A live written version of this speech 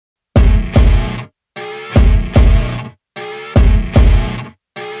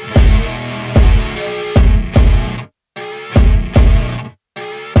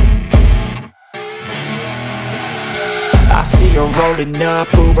her rolling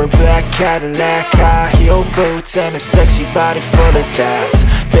up, Uber black Cadillac, high heel boots and a sexy body full of tats.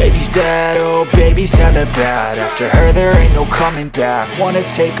 Baby's bad, oh baby's hella bad. After her there ain't no coming back. Wanna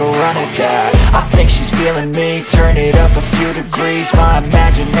take a run at that. I think she's feeling me, turn it up a few degrees. My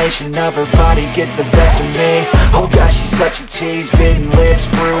imagination of her body gets the best of me. Oh gosh, she's such a tease, bitten lips,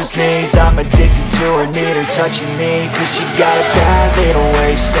 bruised knees. I'm addicted to her, need her touching me, cause she got a bad little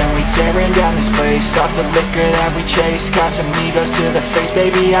waist. And we tearing down this place, off the liquor that we chase. Got some egos to the face,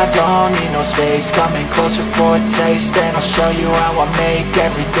 baby I don't need no space. Coming closer for a taste, and I'll show you how I make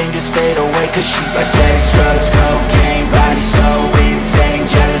everything just fade away. Cause she's like sex, drugs, cocaine, body so insane.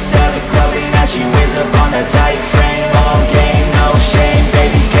 Jealous of the clothing that she wears up on a tight frame. All game, no shame,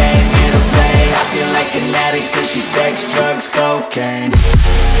 baby came here to play. I feel like an addict cause she's sex, drugs, cocaine.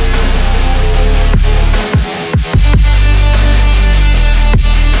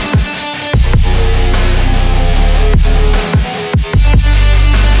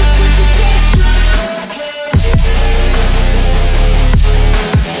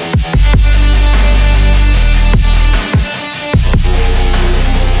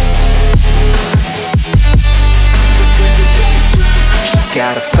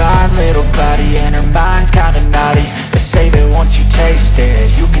 Got a fine little body and her mind's kinda naughty. They say that once you taste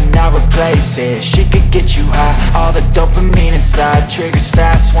it, you cannot replace it. She could get you high, all the dopamine inside triggers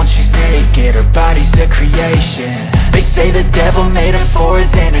fast once she's naked. Her body's a creation. They say the devil made her for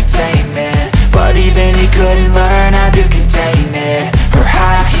his entertainment, but even he couldn't learn how to contain it. Her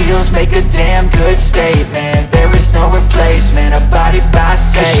high heels make a damn good statement. There is no replacement, a body by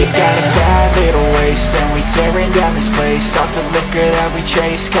Satan. Cause she got a bad little waist, and we tearing down this place. Off the liquor that we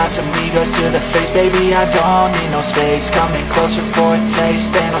chase, got some egos to the face. Baby, I don't need no space. Coming closer for a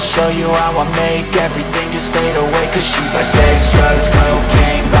taste, and I'll show you how I make everything just fade away. Cause she's like sex, drugs,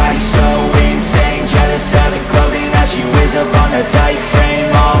 cocaine, body so insane. Jealous of the clothing that she wears up on a tight frame.